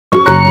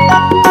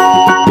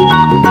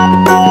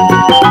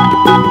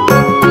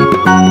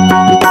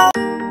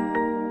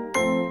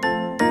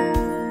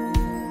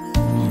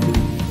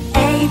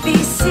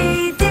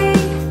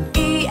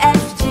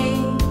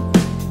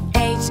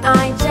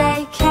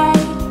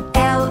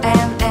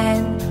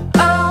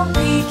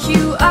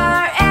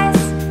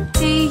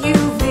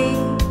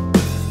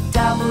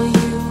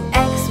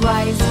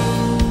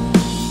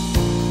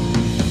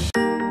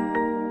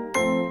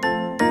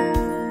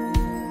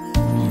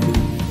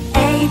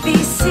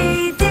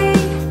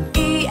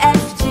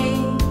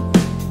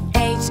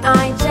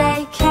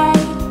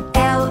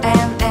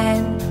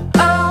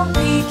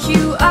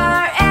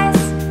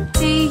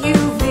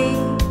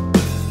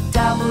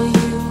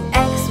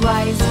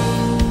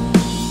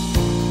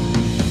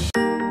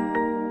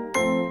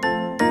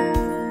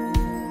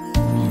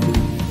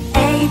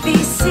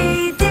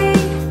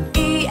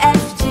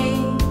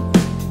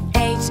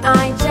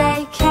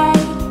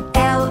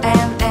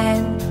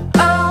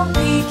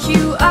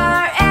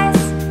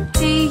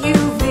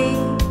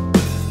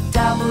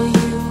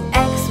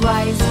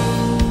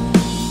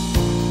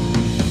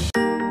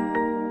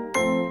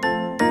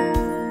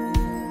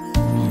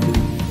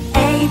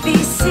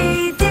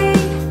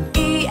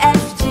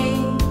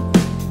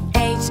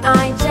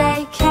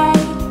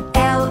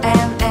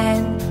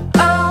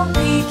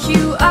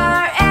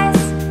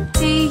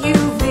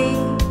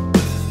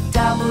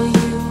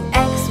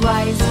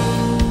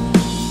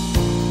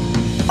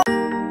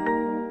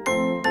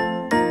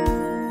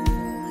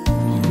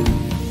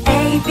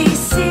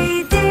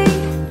C, D,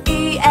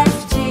 E,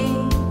 F, G,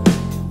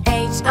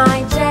 H,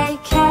 I, J,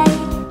 K,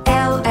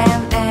 L,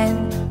 M,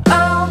 N,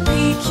 O, P,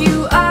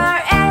 Q,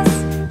 R, S,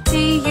 T,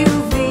 U,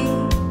 V,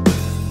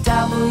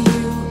 W,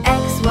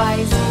 X,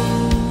 Y, Z.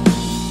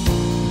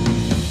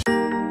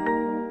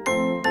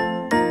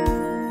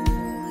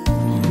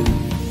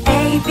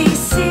 A, B,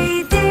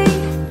 C, D,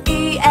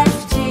 E, F,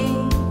 G,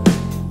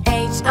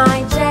 H,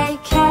 I, J,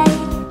 K,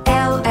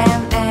 L,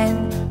 M,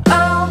 N, O,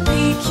 P,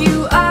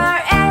 Q,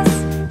 R, S,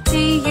 T,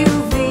 U,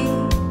 V,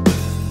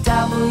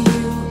 W,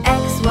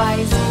 X,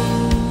 Y, Z.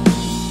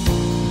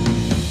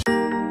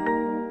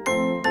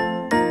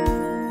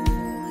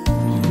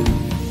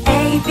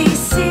 A, B,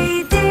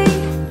 C, D,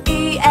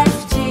 E,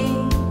 F, G,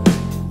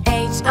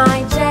 H,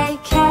 I, J,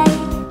 K,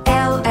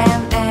 L,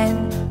 M,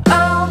 N,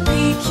 O,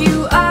 P,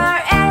 Q,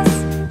 R, S,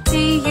 T,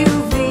 U,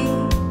 V,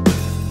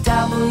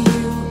 W,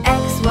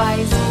 X,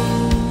 Y, Z.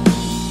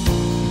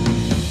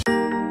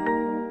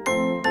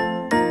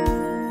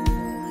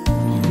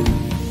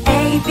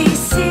 A, B,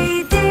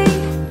 C, D,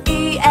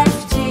 E, F,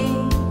 G,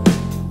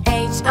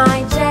 H,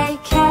 I, J,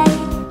 K,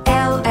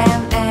 L,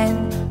 M,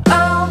 N,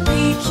 O, P,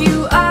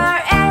 Q,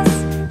 R, S,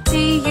 T,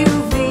 U,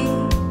 V,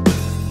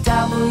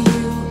 W,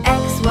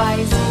 X,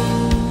 Y, Z.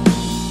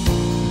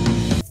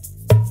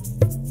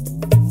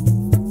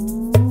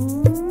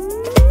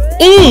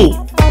 E.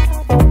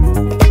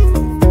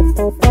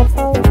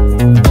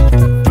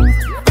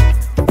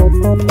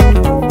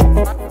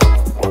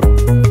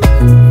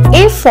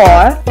 A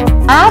for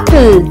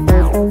apple.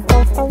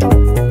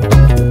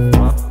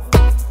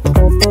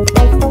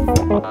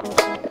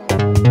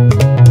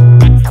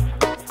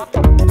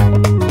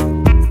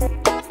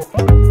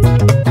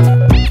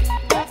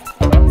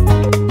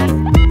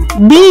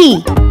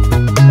 B.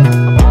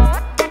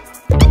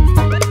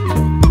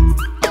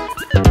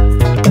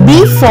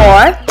 B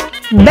for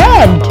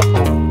bed.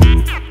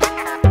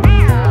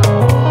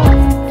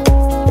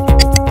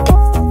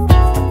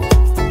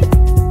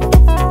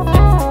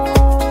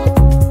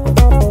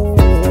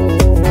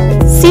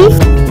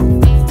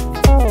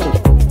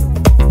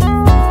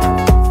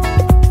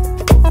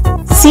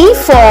 C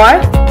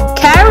for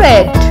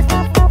carrot.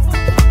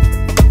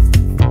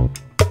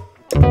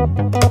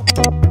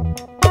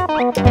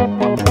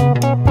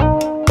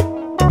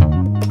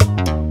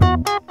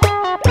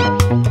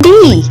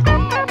 D.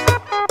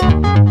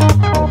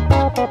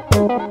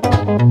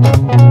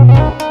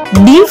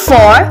 D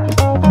for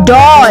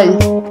doll.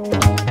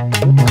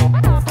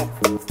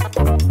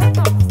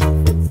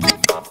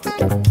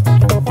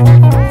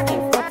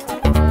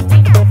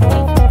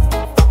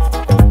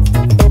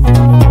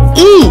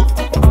 E.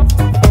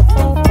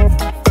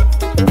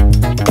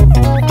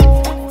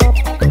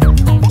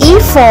 E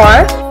for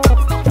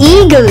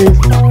eagle.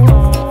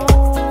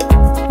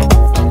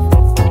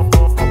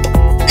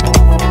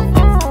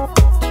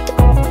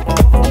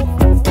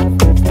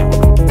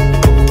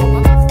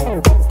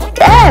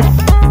 F.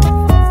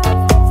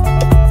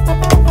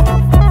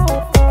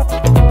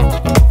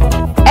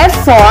 F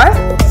for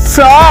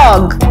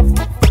frog.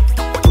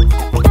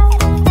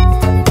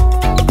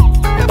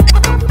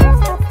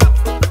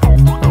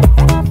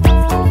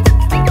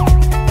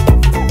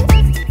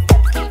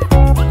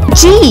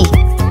 G.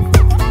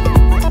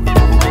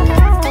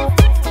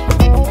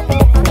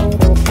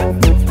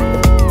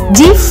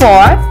 G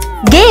for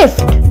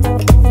gift.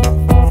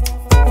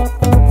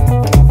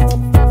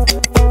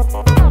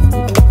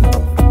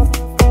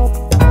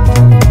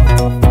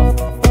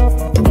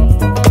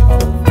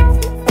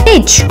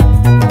 H.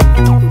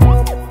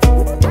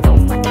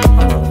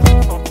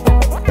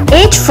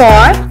 H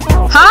for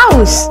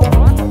house.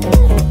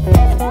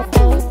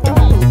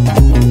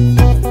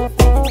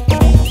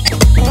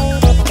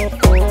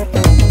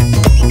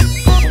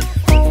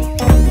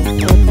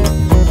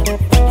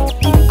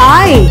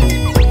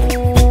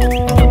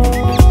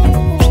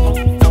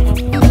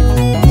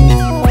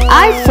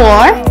 I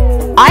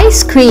for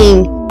ice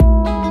cream.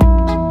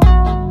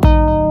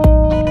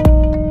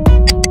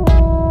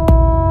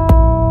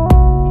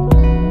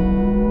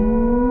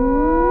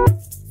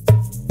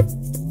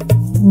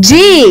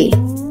 J.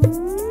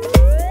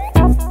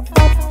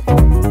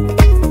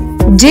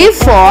 J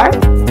for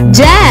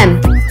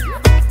jam.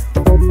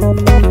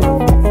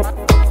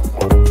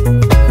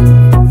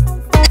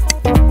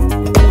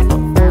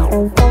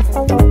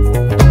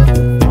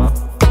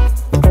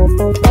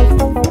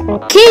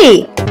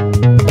 K.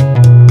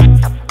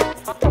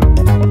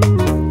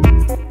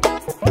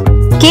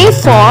 K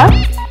for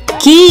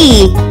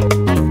key.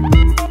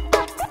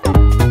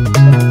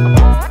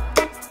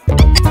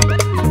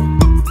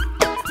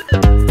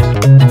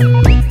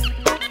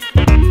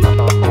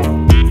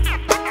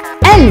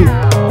 L.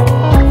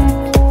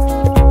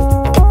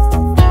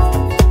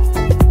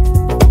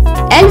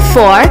 L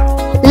for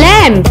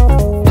lamp.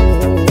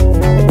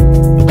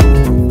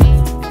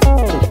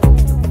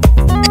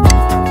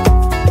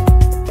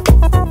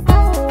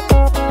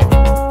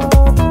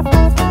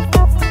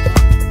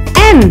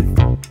 M.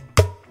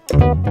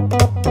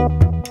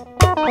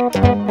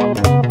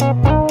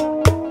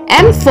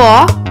 M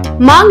for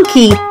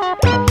monkey.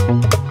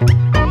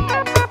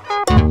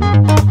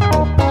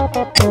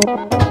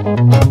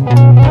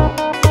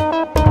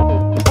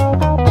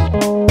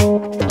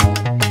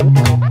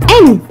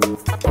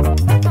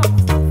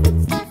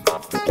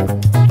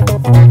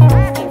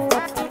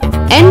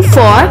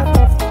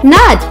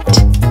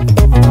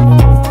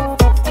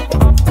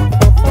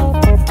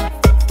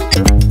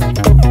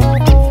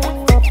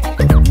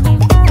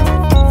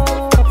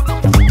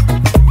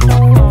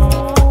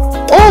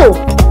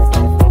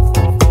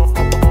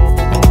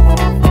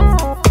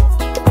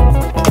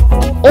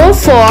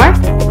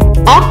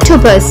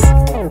 octopus.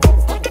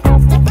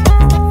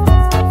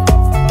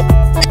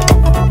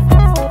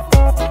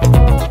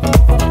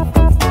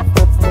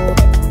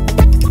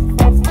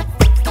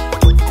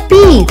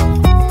 P.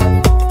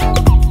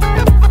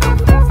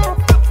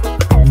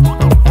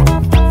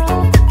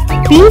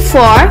 P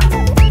for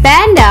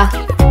panda.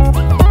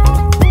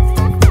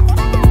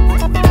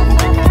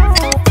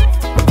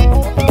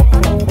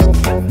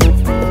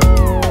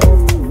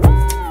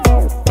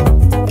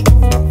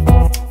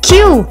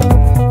 Q.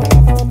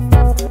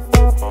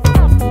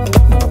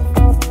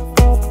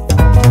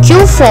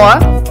 Q for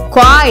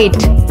quiet.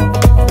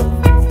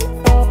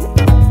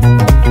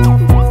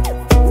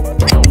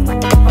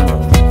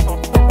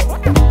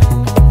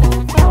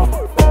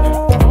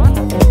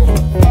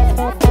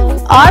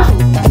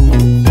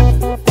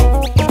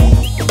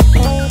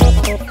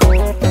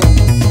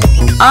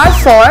 R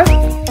for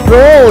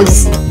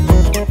rose.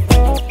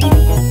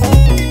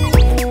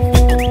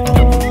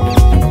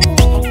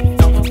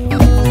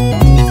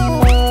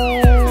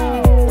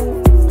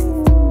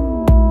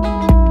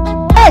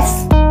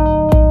 S.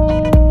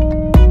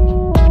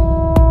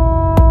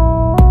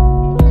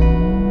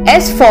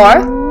 S for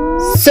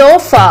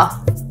sofa.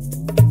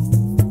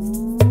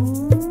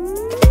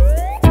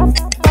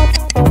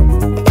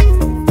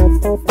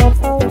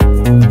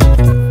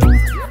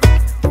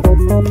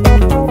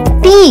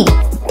 T.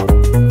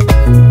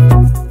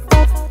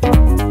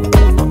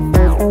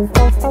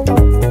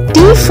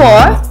 T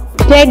for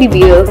teddy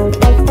bear.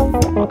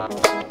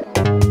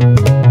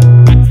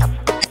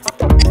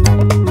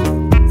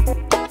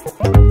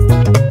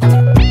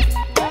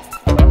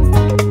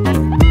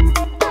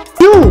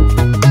 U.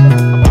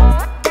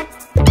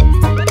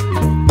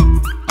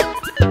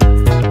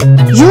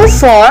 U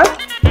for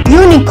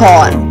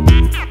unicorn.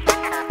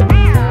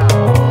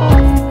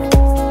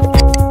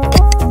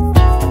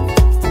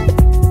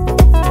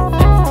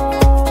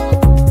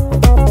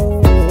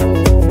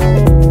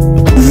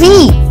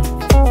 V.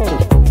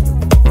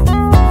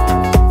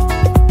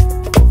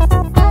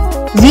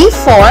 V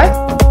for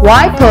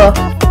viper.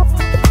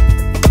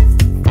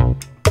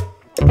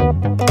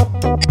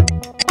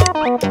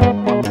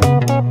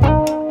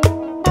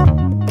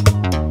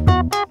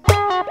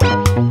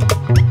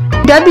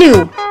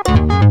 W.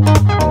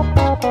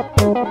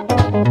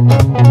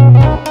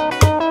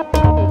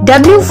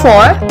 W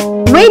for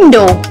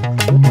window.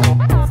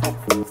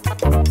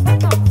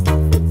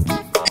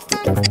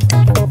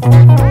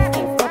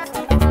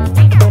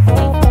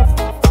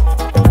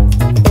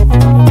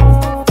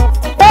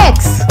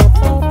 X.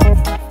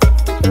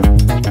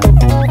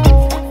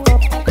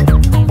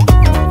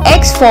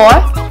 X for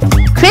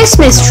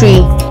Christmas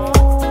tree.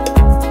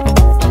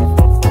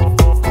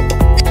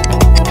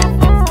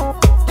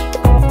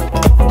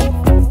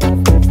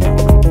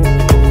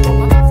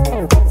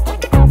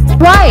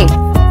 Y.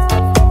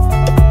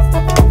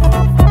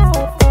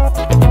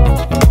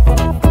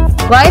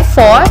 Y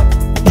for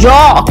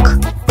York.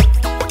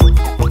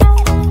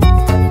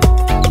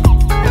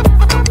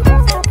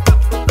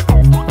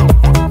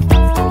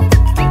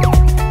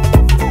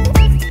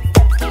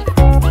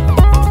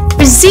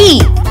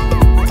 Z.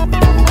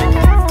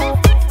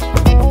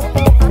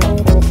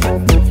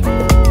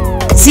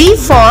 Z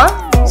for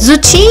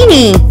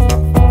zucchini.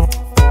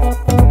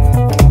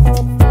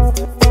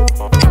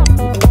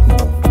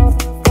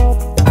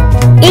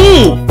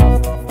 E.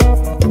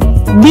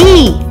 B.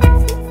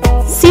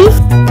 C.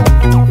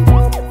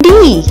 D.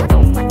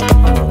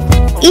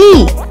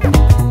 E.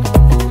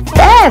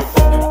 F.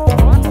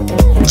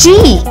 G.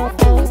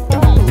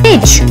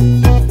 H.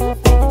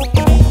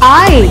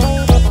 I.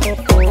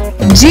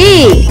 J.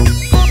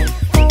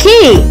 K.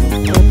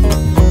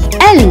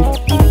 L.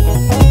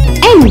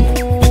 M.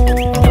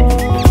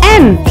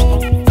 M.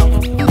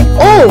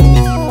 O.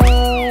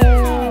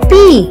 P.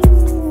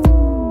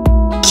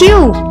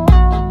 Q.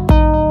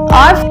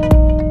 R.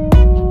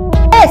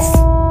 S.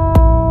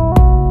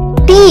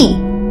 T.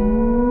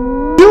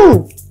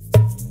 U.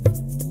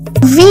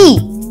 V.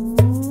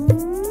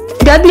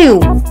 W.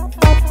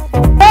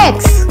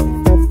 X.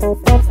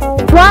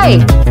 Y.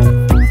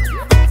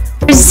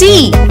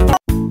 Z.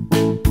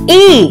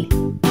 E.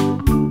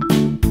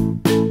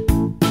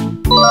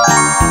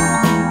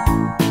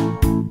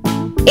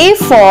 A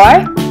for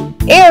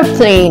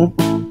airplane.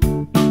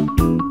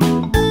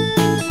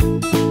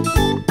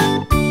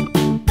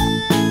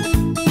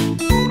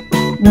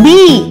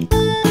 B.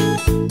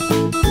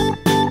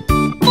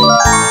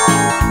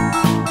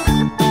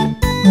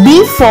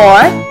 B for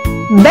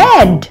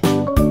bed.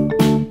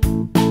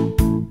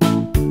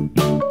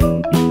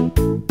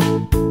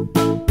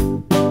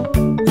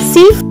 C.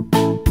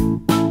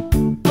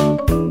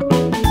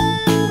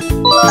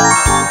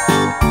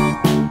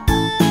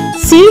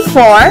 C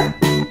for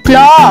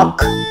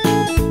clock.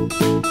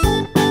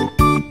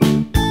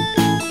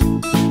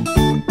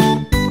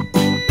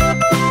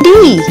 D.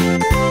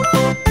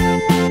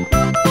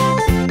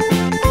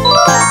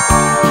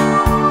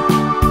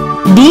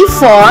 D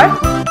for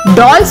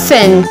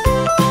dolphin.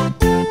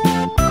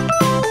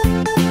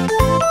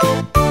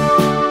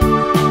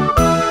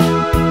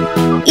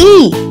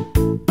 E.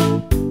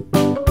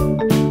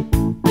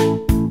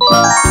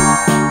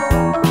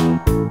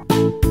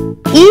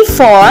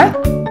 for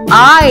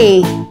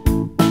I.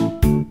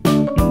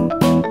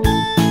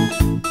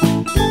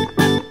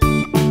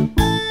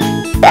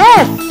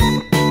 F.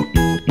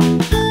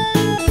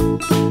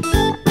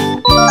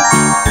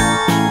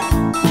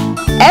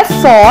 F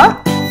for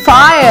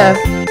fire.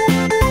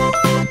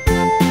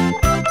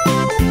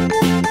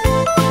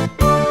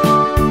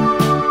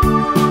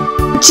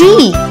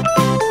 G.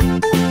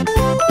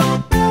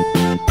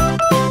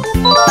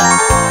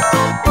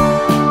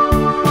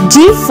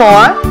 G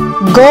for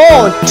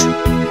goat.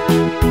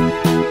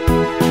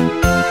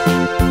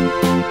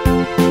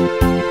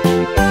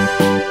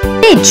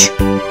 H.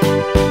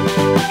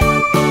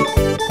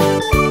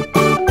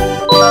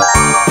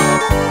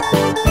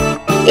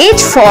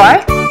 H for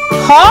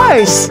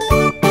horse.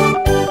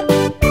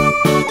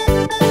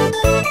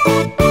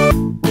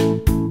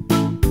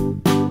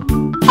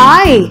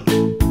 I.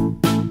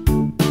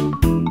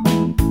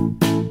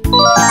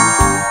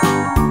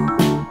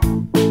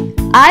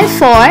 I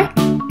for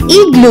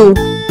igloo.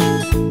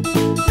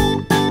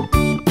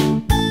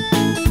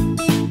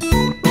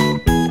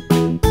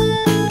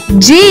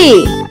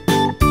 J.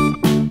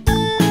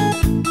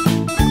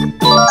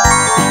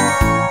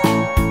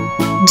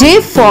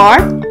 J for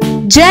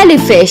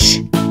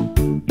jellyfish.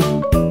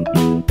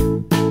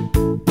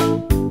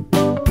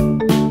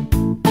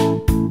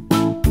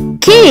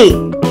 K.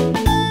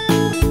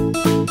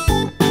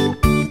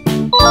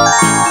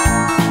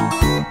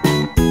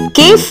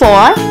 K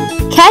for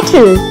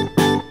cattle.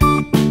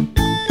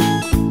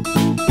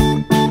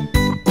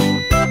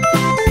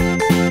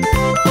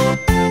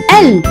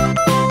 L.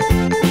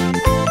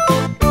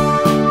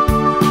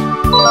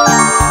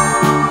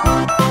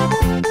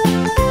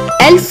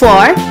 L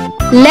for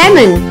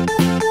lemon.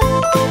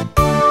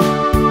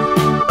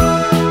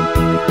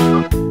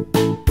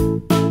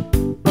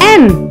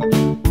 M.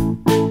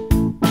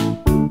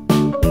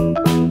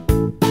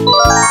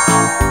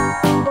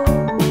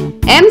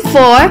 M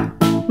for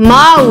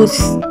mouse.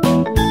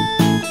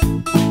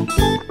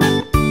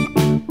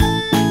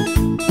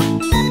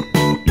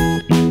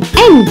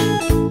 N.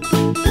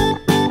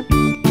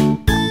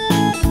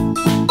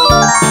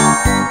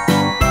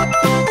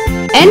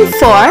 N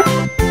for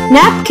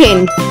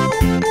napkin.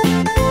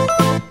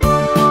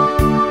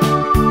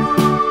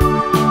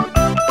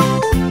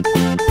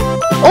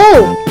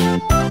 O.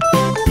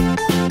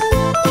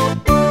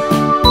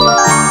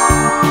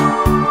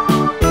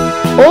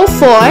 O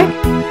for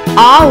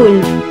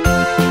owl.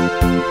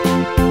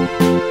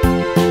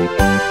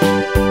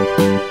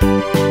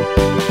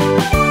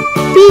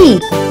 P.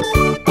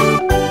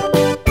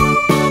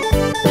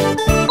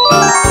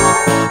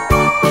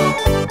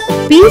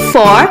 P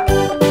for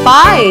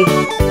pie.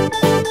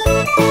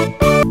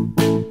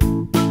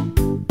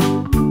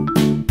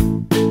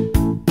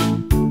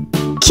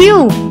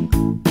 Q.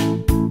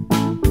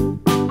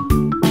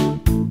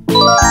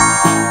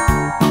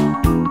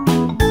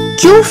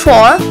 Q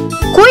for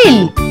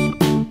quill.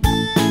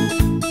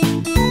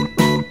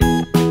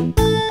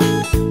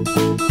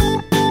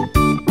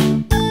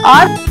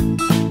 R.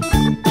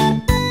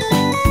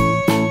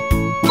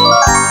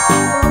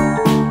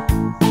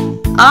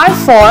 R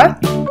for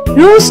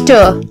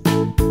rooster.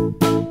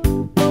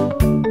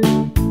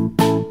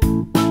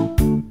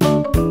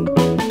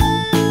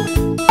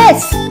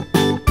 S.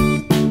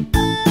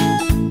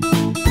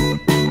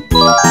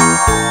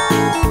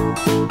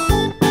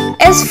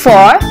 S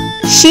for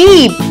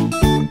sheep.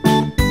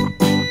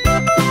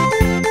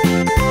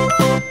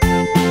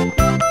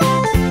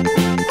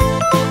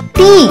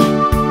 T.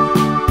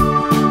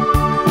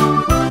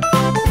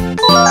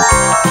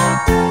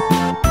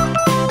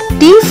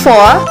 T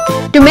for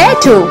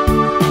tomato.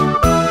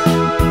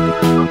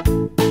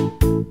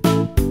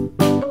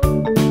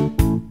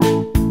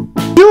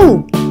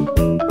 U.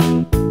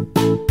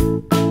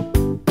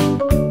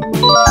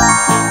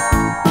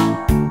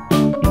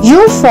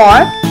 U for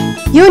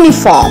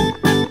uniform.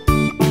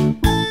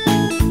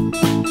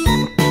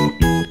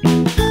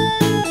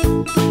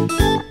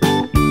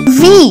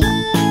 V.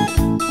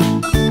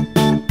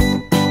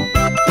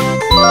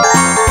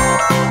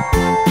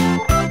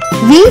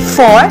 V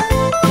for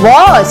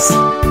vase.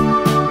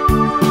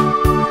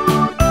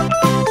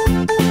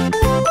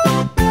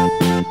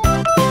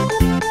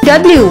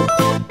 W.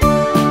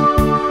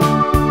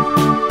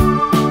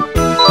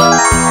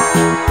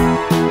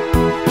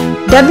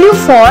 W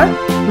for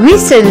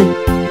whistle.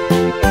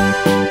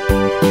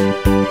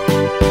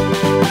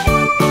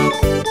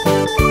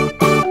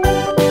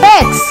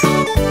 X.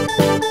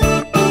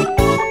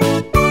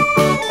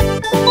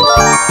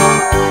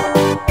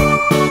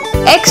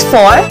 X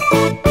for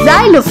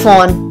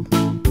xylophone.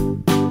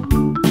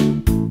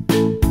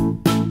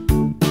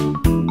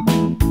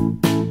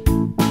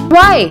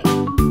 Y.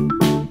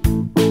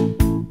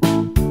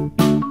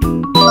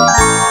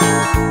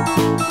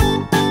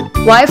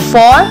 Y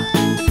for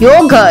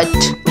yogurt.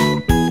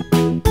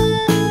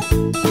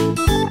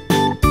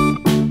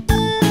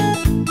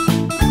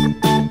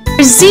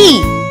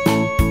 Z.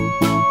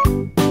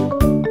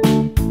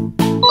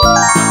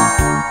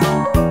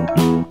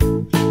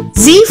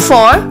 Z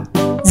for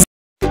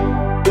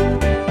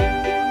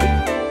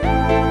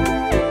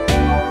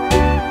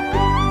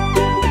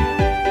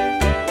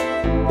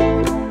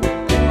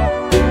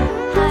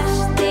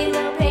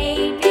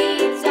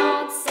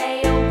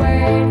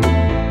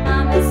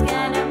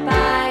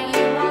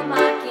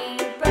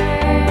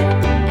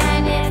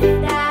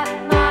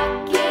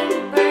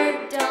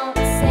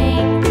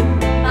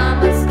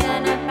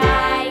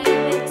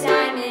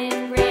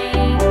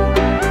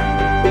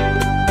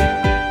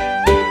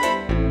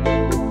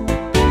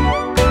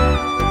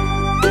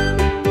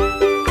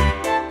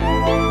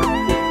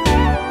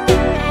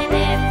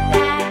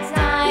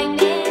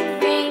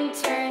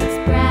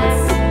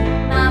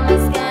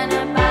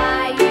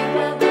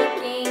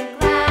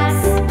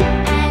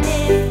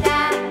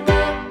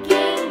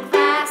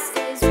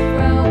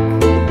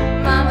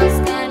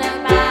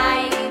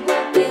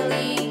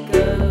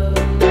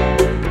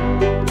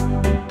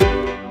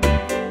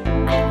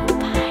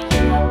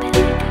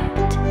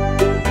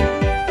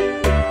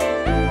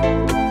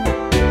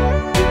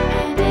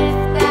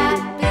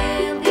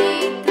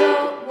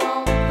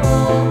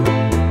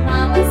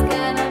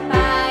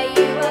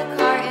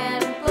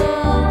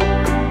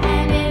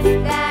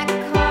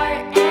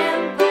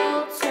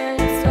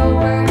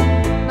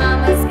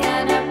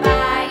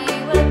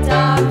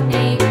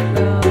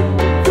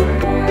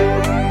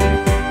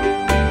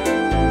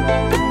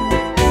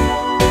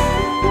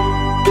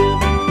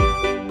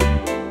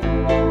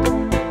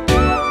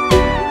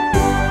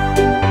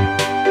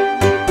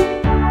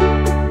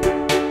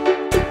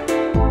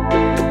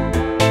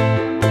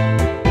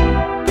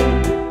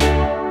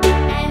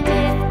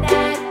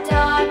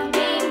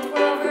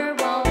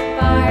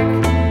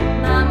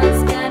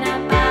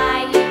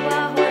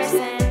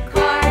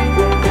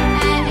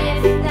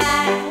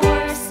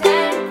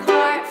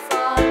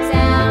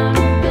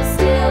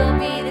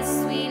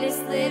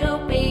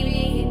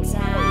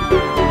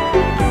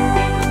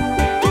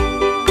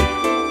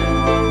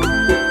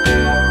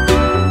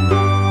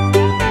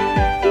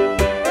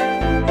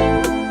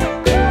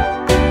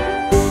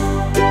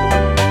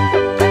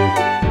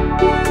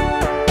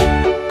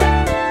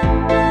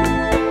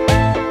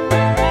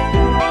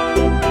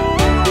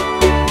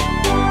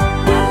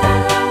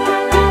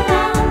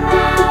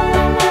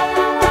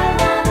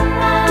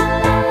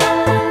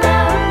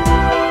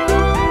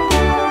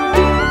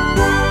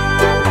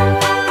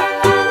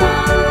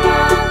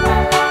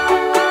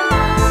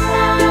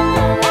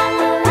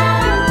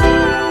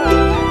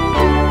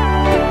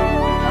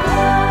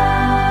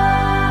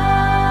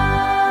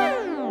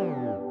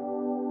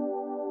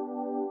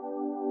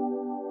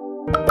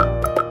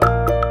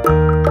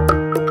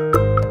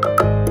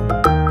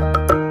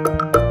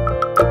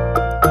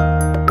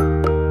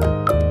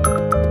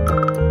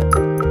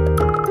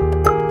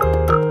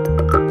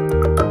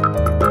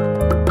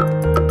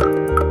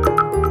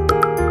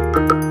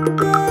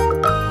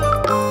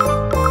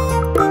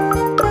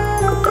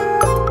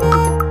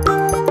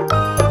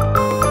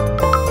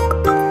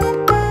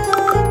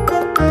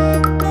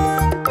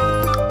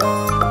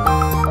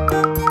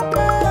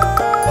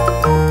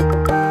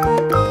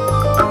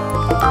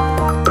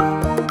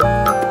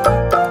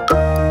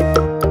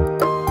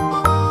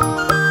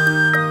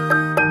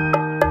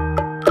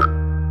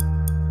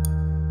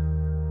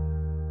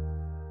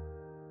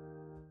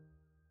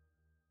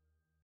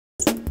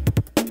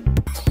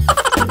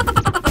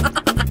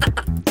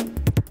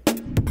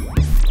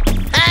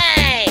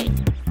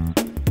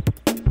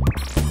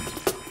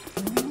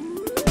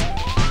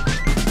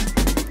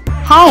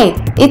Hi,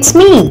 it's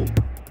me.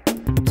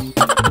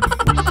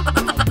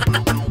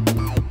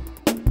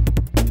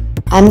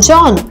 I'm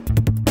John.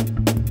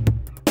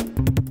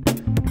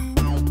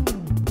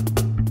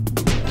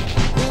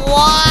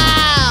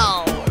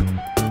 Wow!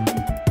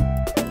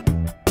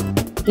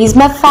 He's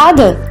my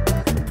father.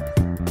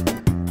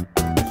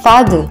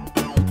 Father.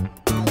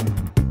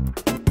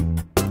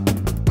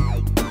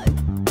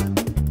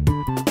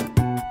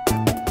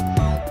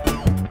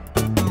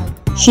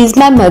 She's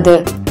my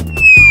mother.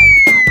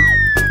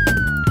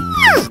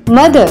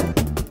 Mother.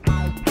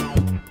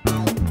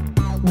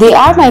 They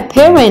are my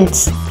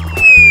parents.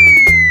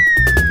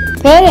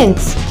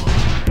 Parents.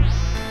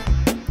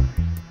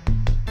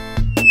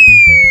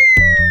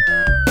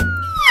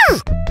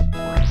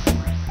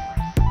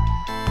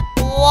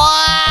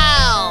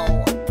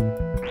 Wow!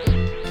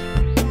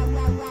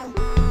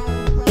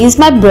 He's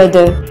my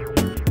brother.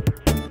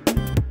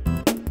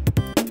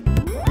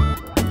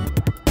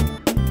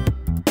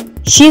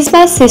 She's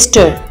my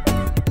sister.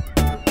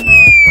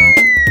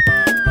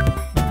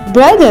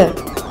 Brother.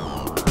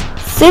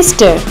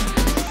 Sister.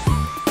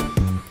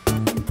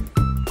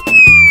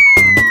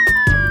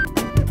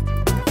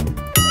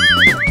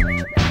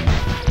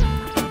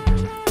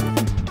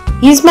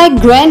 He's my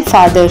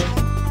grandfather.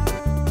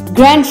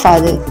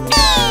 Grandfather.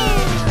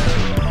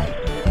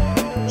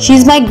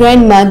 She's my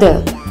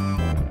grandmother.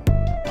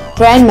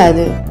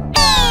 Grandmother.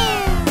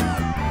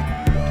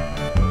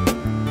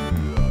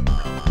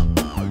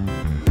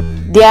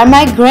 They are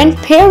my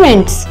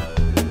grandparents.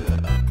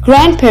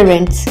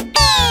 Grandparents.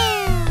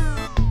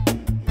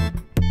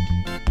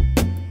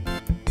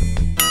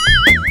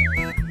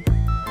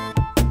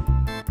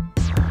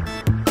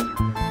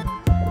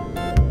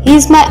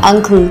 He's my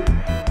uncle.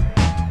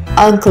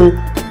 Uncle.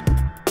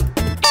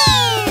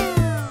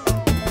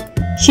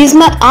 She's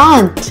my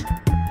aunt.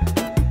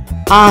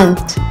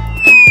 Aunt.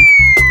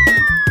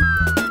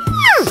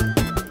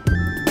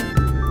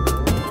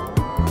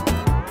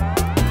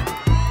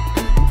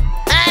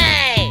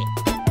 Hey!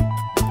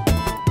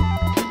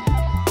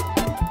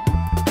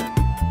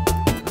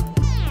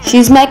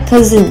 She's my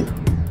cousin.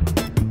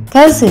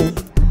 Cousin.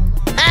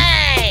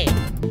 Hey!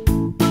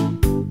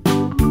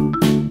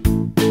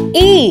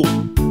 E.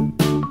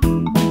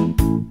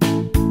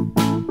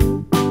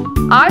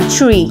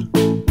 Archery.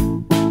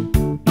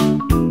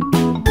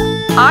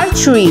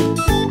 Archery.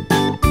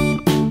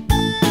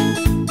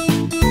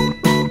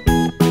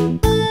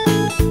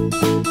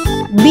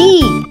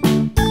 B.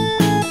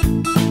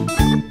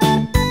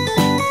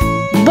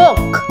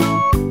 Book.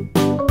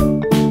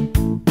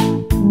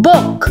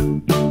 Book.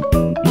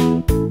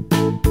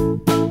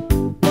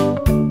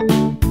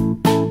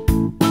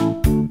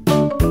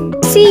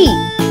 C.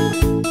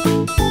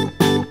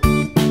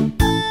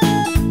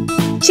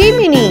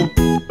 Chimney.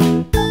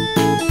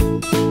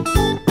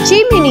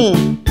 Chimney.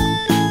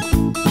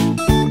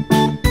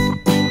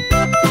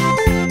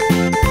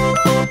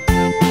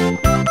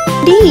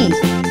 D.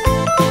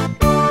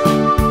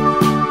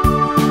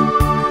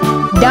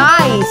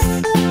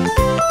 Dice.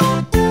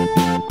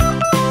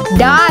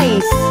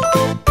 Dice.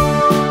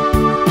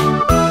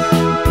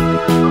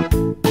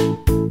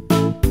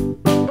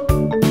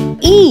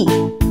 E.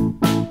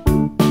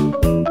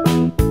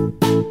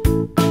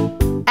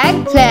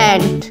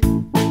 Eggplant.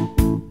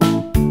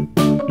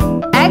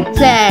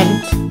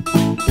 Eggplant.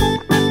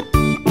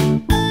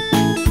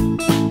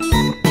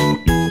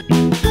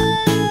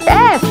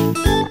 F.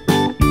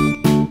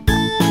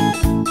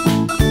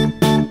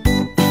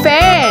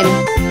 Fan.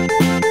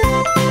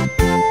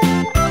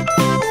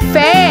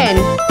 Fan.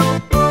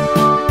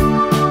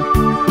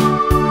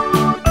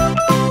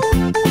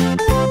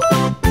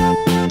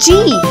 G.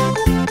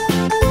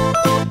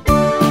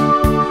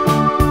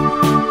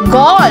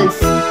 Golf.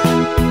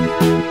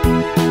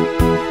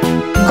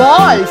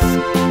 Golf.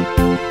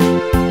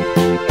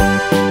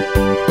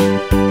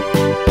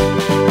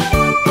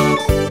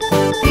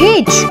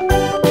 H.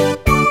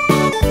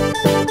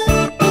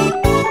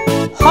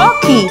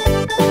 Hockey.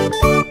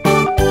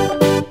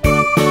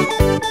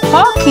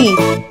 Hockey.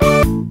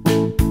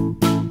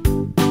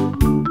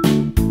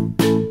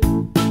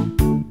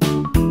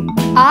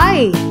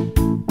 I.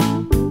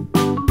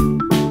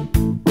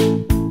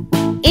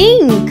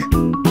 Ink.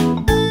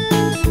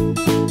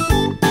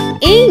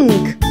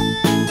 Ink.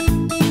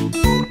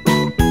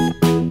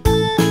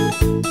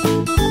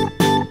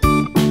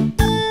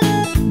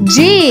 J.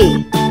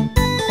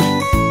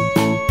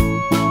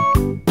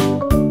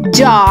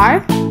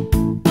 Jar.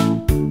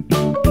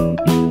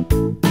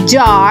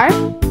 Jar.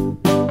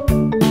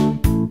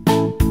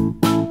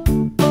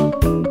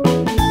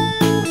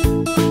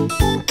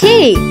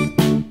 K.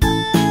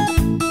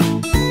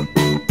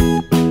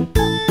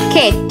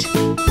 Cat.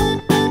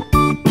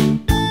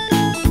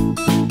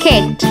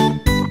 Cat.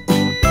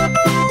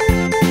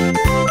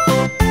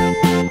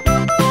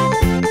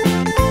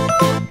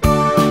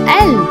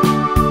 L.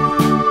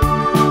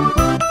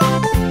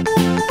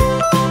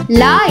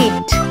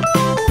 Light.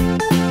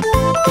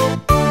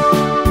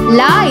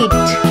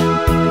 Light.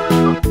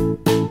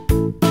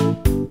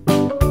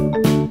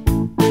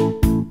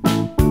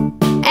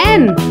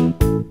 M.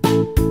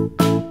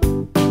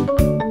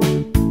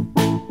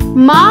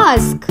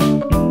 Mask.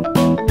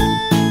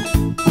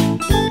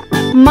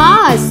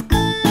 Mask.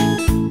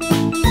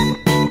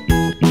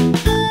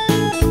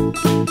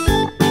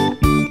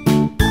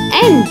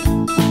 N.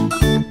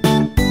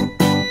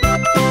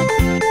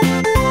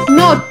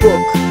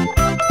 Notebook.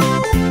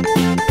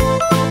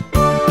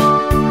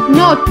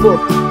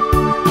 Notebook.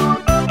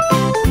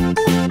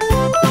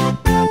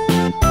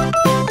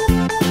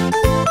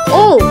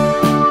 O.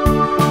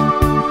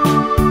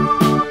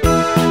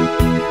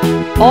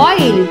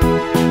 Oil.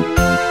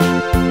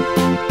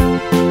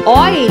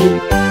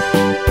 Oil.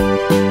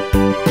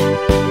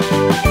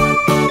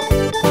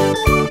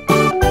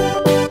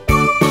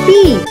 P.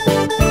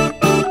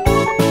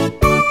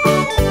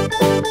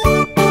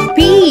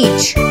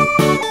 Peach.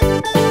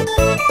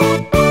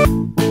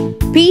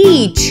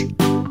 Peach.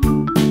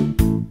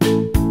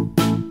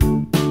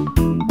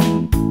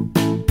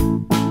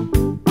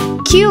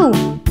 Q.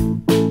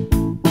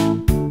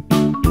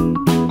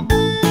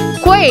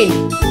 Quail.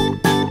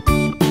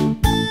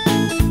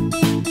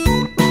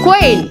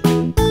 Quail.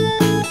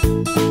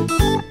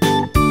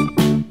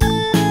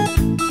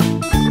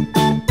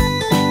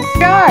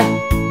 R.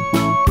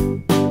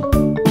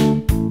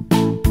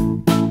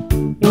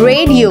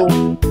 Radio.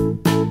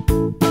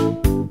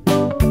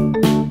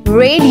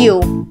 Radio.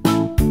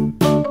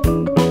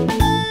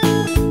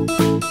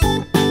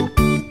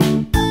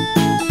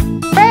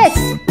 S.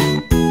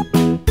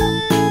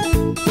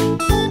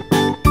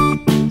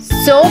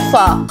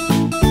 Sofa.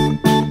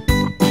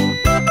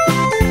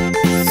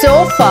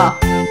 Sofa.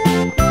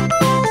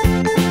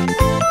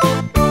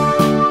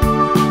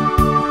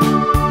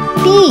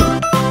 T.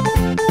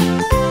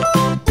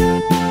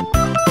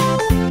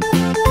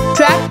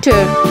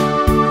 Tractor.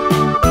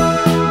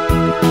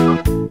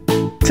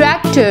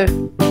 Tractor.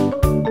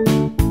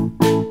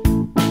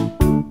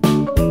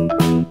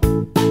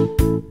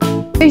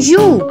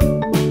 U.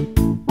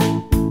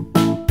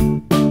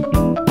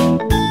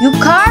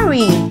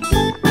 Yukari.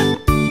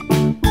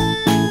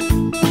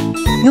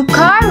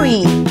 Yukari.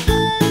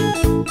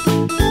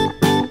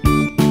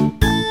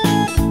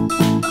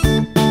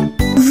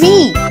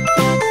 V.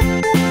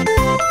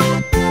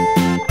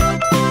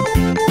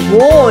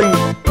 Wall.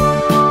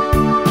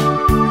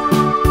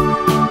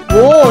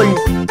 Wall.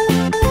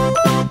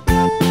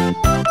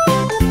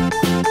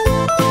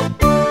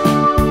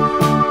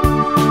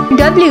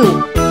 W.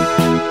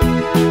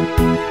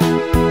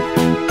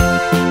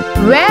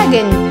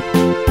 Wagon.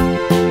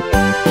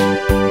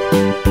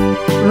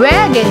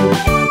 Wagon.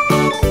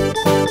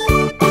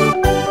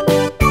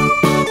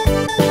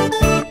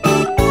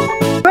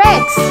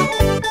 Rex.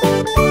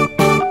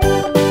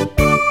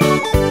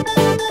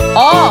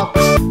 Ox.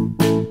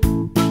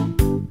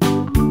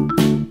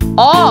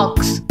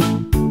 Ox.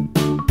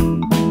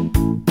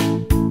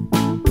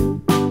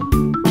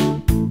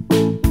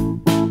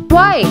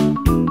 Y.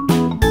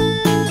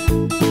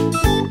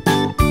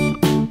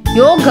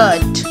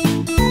 Yogurt.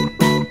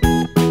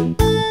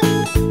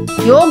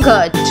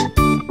 Yogurt.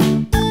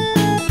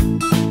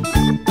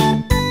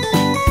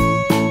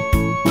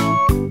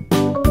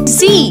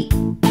 Z.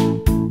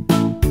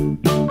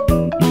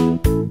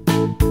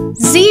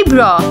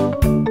 Zebra.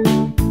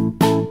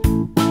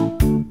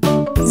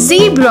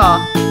 Zebra.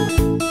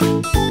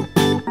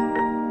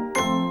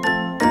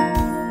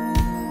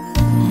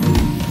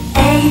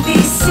 A B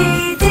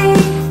C D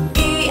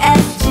E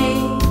F G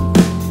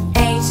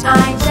H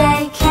I J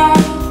K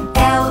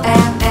L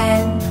M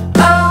N O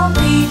P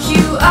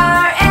Q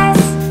R S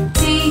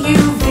T U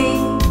V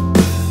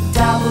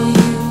W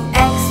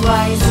X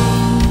Y Z.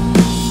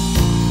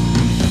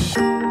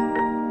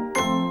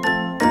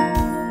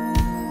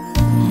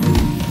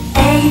 A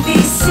B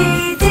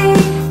C D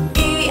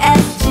E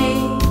F G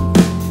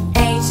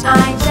H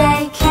I J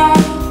K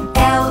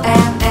L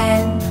M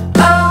N O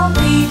P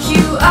Q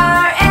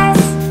R S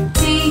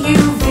T U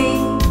V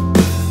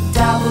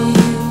W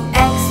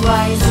X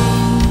Y Z.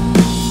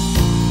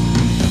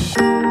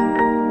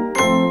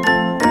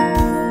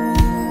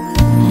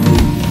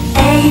 A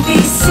B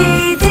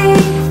C